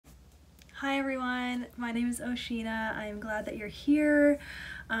Hi everyone, my name is Oshina. I am glad that you're here.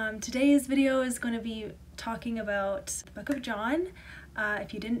 Today's video is going to be talking about the book of John.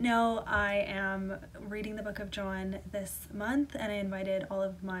 If you didn't know, I am reading the book of John this month, and I invited all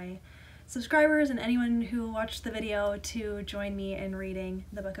of my subscribers and anyone who watched the video to join me in reading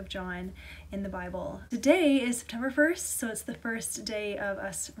the book of John in the Bible. Today is September 1st, so it's the first day of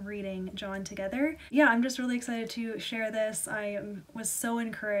us reading John together. Yeah, I'm just really excited to share this. I was so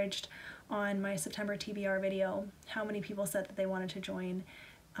encouraged on my September TBR video how many people said that they wanted to join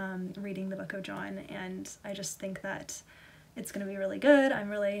reading the book of John, and I just think that it's going to be really good. I'm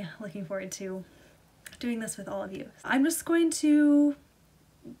really looking forward to doing this with all of you. I'm just going to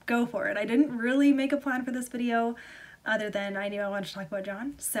go for it. I didn't really make a plan for this video other than I knew I wanted to talk about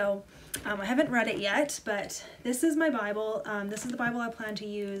John. So I haven't read it yet, but this is my Bible. This is the Bible I plan to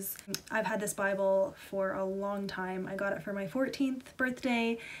use. I've had this Bible for a long time. I got it for my 14th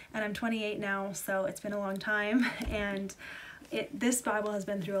birthday and I'm 28 now, so it's been a long time, and this Bible has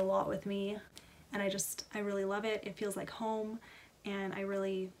been through a lot with me, and I really love it. It feels like home, and I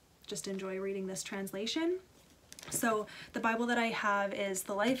really just enjoy reading this translation. So the Bible that I have is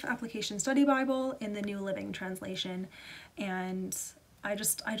the Life Application Study Bible in the New Living Translation, and I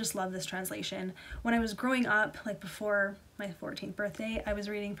just love this translation. When I was growing up, like before my 14th birthday, I was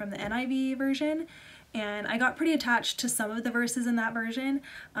reading from the NIV version, and I got pretty attached to some of the verses in that version,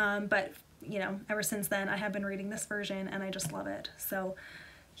 but you know, ever since then I have been reading this version and I just love it. So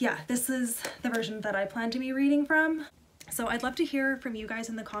yeah, this is the version that I plan to be reading from. So I'd love to hear from you guys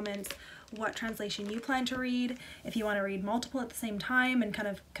in the comments what translation you plan to read. If you want to read multiple at the same time and kind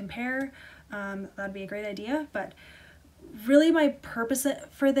of compare, that'd be a great idea. But really my purpose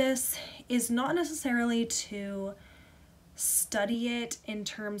for this is not necessarily to study it in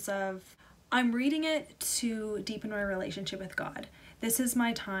terms of I'm reading it to deepen my relationship with God. This is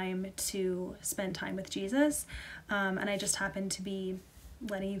my time to spend time with Jesus, and I just happen to be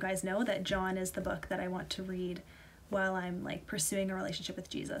letting you guys know that John is the book that I want to read while I'm like pursuing a relationship with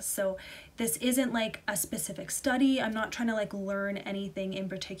Jesus. So this isn't like a specific study. I'm not trying to like learn anything in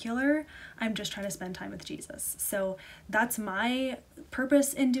particular. I'm just trying to spend time with Jesus. So that's my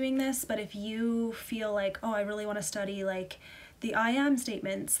purpose in doing this. But if you feel like, oh, I really want to study like the I am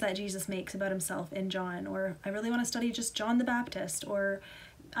statements that Jesus makes about himself in John, or I really want to study just John the Baptist, or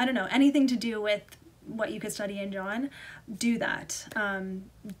I don't know, anything to do with what you could study in John, do that.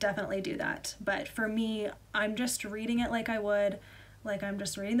 Definitely do that. But for me, I'm just reading it like I'm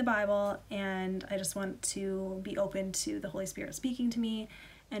just reading the Bible, and I just want to be open to the Holy Spirit speaking to me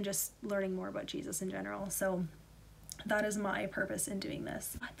and just learning more about Jesus in general. So that is my purpose in doing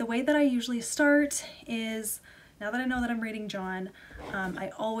this. The way that I usually start is, now that I know that I'm reading John,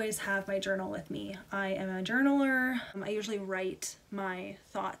 I always have my journal with me. I am a journaler. I usually write my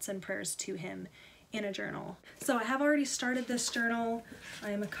thoughts and prayers to him in a journal. So I have already started this journal. I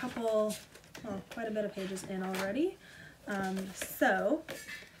am quite a bit of pages in already. So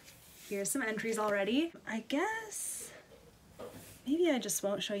here's some entries already. I guess maybe I just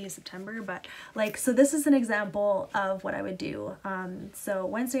won't show you September, but like, so this is an example of what I would do. So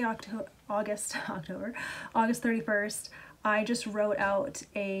Wednesday, August 31st, I just wrote out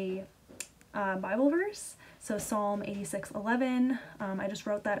a Bible verse. So Psalm 86:11, I just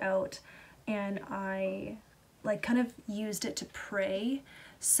wrote that out, and I like kind of used it to pray.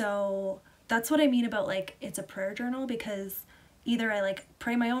 So that's what I mean about like it's a prayer journal, because either I like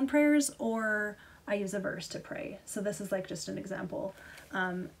pray my own prayers or I use a verse to pray. So this is like just an example.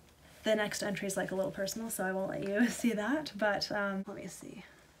 The next entry is like a little personal, so I won't let you see that, but let me see.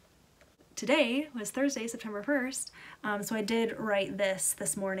 Today was Thursday, September 1st, so I did write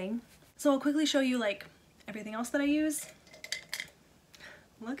this morning. So I'll quickly show you like everything else that I use.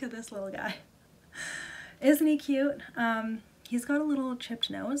 Look at this little guy. Isn't he cute? He's got a little chipped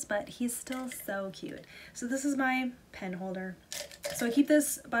nose, but he's still so cute. So this is my pen holder. So I keep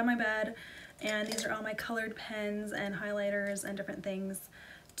this by my bed, and these are all my colored pens and highlighters and different things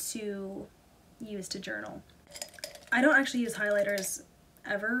to use to journal. I don't actually use highlighters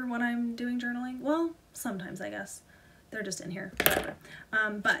ever when I'm doing journaling. Well, sometimes I guess. They're just in here, whatever.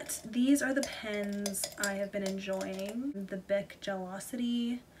 But these are the pens I have been enjoying, the Bic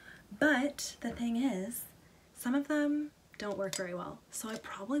Gelosity, but the thing is, some of them don't work very well, so I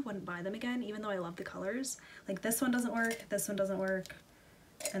probably wouldn't buy them again, even though I love the colors. Like this one doesn't work, this one doesn't work,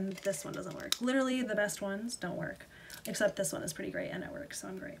 and this one doesn't work. Literally the best ones don't work, except this one is pretty great and it works, so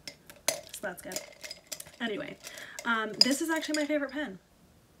I'm great. So that's good. Anyway, this is actually my favorite pen.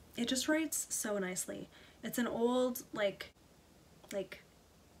 It just writes so nicely. It's an old, like,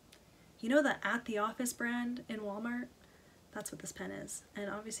 you know the At the Office brand in Walmart? That's what this pen is. And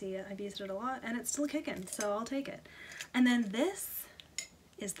obviously I've used it a lot and it's still kicking, so I'll take it. And then this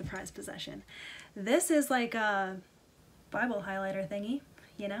is the prized possession. This is like a Bible highlighter thingy,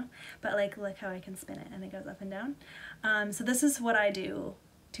 you know, but like look how I can spin it and it goes up and down. So this is what I do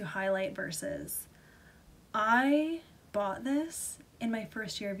to highlight verses. I bought this in my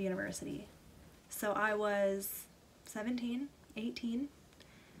first year of university. So I was 17, 18,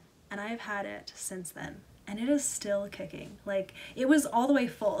 and I've had it since then. And it is still kicking. Like, it was all the way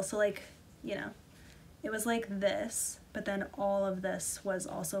full, so like, you know, it was like this, but then all of this was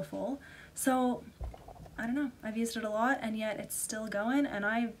also full. So, I don't know, I've used it a lot, and yet it's still going, and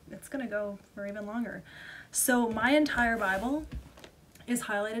it's gonna go for even longer. So my entire Bible is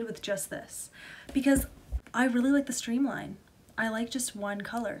highlighted with just this, because I really like the streamline. I like just one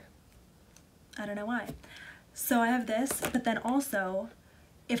color. I don't know why. So I have this, but then also,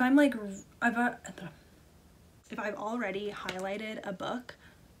 if I'm like, if I've already highlighted a book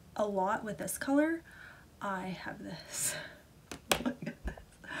a lot with this color, I have this. Look at this.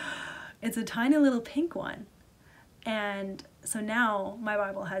 It's a tiny little pink one. And so now my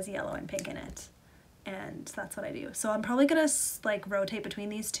Bible has yellow and pink in it. And that's what I do. So I'm probably gonna like rotate between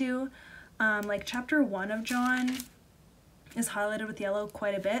these two. Like chapter 1 of John is highlighted with yellow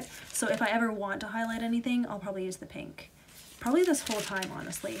quite a bit. So if I ever want to highlight anything, I'll probably use the pink. Probably this whole time,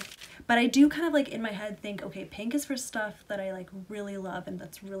 honestly. But I do kind of like in my head think, okay, pink is for stuff that I like really love and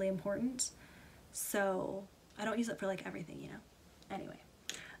that's really important. So I don't use it for like everything, you know? Anyway,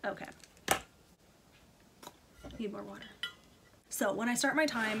 okay. Need more water. So when I start my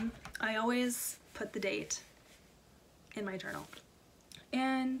time, I always put the date in my journal.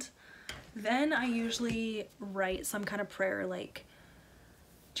 And then I usually write some kind of prayer like,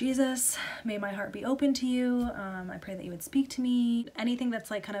 Jesus, may my heart be open to you. I pray that you would speak to me. Anything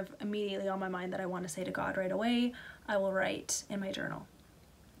that's like kind of immediately on my mind that I want to say to God right away, I will write in my journal.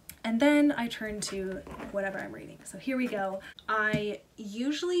 And then I turn to whatever I'm reading. So here we go. I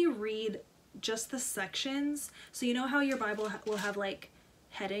usually read just the sections. So you know how your Bible will have like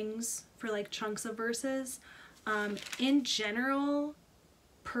headings for like chunks of verses? In general,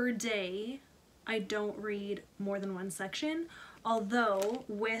 per day, I don't read more than one section. Although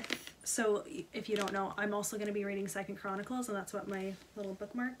so if you don't know, I'm also going to be reading 2nd Chronicles, and that's what my little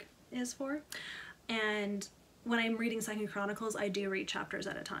bookmark is for. And when I'm reading 2nd Chronicles, I do read chapters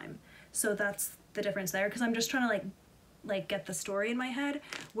at a time. So that's the difference there, because I'm just trying to like get the story in my head,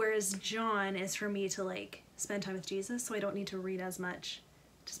 whereas John is for me to like spend time with Jesus, so I don't need to read as much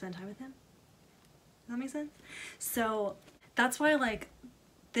to spend time with him. Does that make sense? So that's why like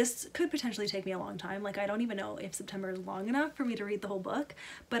this could potentially take me a long time. Like I don't even know if September is long enough for me to read the whole book,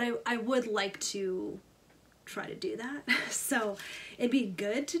 but I would like to try to do that. So it'd be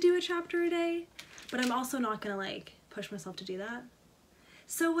good to do a chapter a day, but I'm also not gonna like push myself to do that.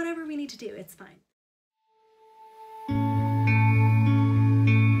 So whatever we need to do, it's fine.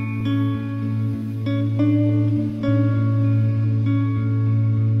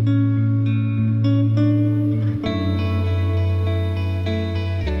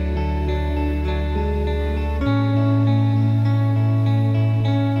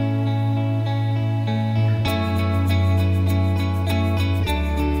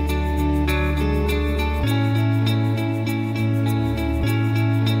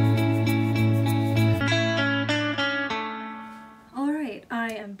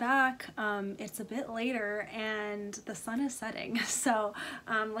 It's a bit later and the sun is setting, so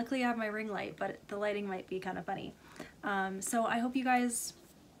luckily I have my ring light, but the lighting might be kind of funny. So I hope you guys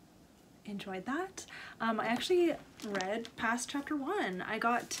enjoyed that. I actually read past chapter 1. I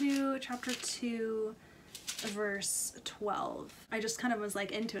got to chapter 2 verse 12. I just kind of was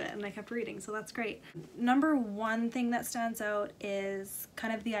like into it and I kept reading, so that's great. Number one thing that stands out is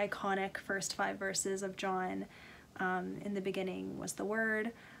kind of the iconic first 5 verses of John. In the beginning was the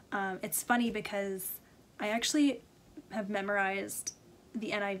Word. It's funny because I actually have memorized the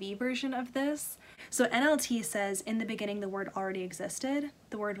NIV version of this. So NLT says, in the beginning the Word already existed,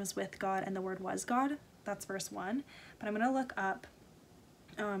 the Word was with God, and the Word was God. That's verse 1. But I'm gonna look up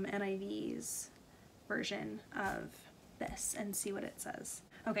NIV's version of this and see what it says.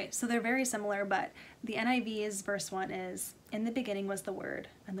 Okay, so they're very similar, but the NIV's verse 1 is, in the beginning was the Word,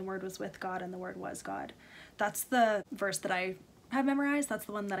 and the Word was with God, and the Word was God. That's the verse that I have memorized. That's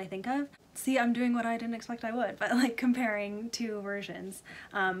the one that I think of. See, I'm doing what I didn't expect I would, but like comparing two versions.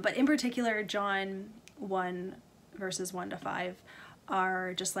 But in particular, John 1 verses 1 to 5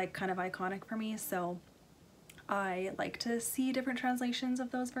 are just like kind of iconic for me, so I like to see different translations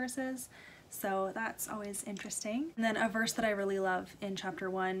of those verses. So that's always interesting. And then a verse that I really love in chapter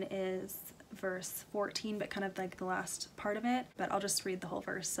 1 is verse 14, but kind of like the last part of it, but I'll just read the whole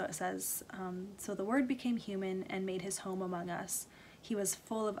verse. So it says, so the Word became human and made his home among us. He was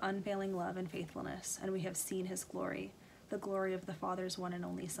full of unfailing love and faithfulness, and we have seen his glory, the glory of the Father's one and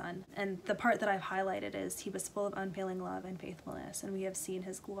only Son. And the part that I've highlighted is he was full of unfailing love and faithfulness, and we have seen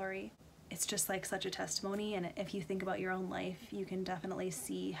his glory. It's just like such a testimony, and if you think about your own life, you can definitely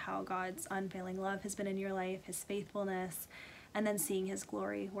see how God's unfailing love has been in your life, his faithfulness, and then seeing his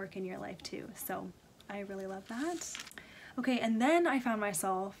glory work in your life too. So I really love that. Okay, and then I found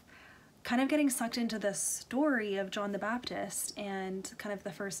myself kind of getting sucked into the story of John the Baptist and kind of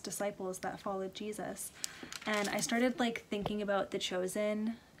the first disciples that followed Jesus. And I started like thinking about the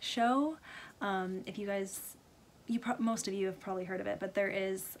Chosen show. If you guys, most of you have probably heard of it, but there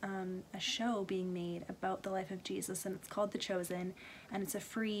is a show being made about the life of Jesus, and it's called The Chosen, and it's a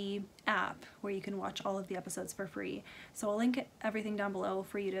free app where you can watch all of the episodes for free. So I'll link everything down below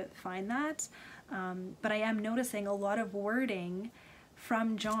for you to find that. But I am noticing a lot of wording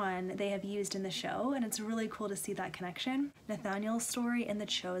from John they have used in the show, and it's really cool to see that connection. Nathanael's story in The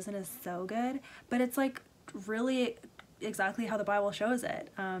Chosen is so good, but it's like really exactly how the Bible shows it,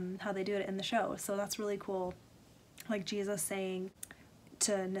 how they do it in the show. So that's really cool. Like Jesus saying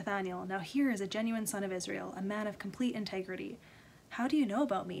to Nathanael, now here is a genuine son of Israel, a man of complete integrity. How do you know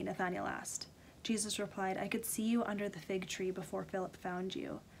about me? Nathanael asked. Jesus replied, I could see you under the fig tree before Philip found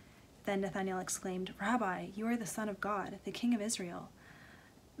you. Then Nathanael exclaimed, Rabbi, you are the Son of God, the King of Israel.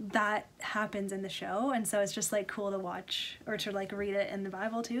 That happens in the show, and so it's just like cool to watch or to like read it in the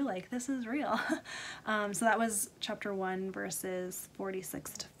Bible too, like this is real. So that was chapter 1 verses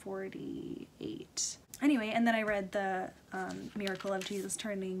 46 to 48. Anyway, and then I read the miracle of Jesus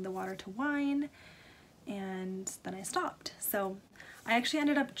turning the water to wine, and then I stopped. So I actually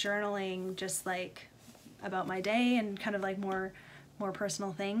ended up journaling just like about my day and kind of like more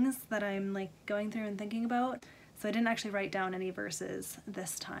personal things that I'm like going through and thinking about. So I didn't actually write down any verses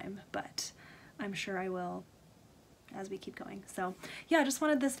this time, but I'm sure I will as we keep going. So yeah, I just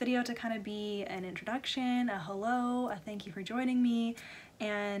wanted this video to kind of be an introduction, a hello, a thank you for joining me,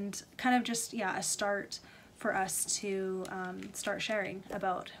 and kind of just, yeah, a start for us to start sharing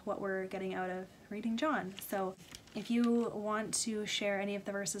about what we're getting out of reading John. So if you want to share any of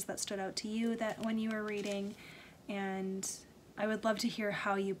the verses that stood out to you that when you were reading, and I would love to hear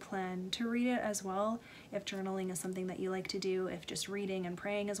how you plan to read it as well, if journaling is something that you like to do, if just reading and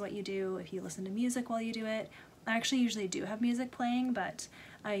praying is what you do, if you listen to music while you do it. I actually usually do have music playing, but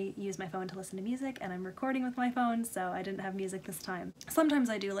I use my phone to listen to music, and I'm recording with my phone, so I didn't have music this time. Sometimes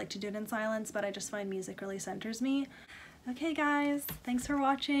I do like to do it in silence, but I just find music really centers me. Okay guys, thanks for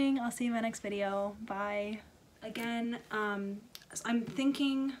watching. I'll see you in my next video. Bye. Again, I'm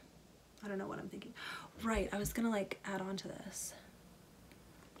thinking, I don't know what I'm thinking. Right, I was gonna like add on to this.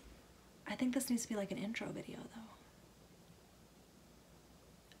 I think this needs to be like an intro video though.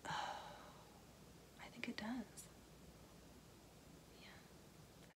 Oh, I think it does.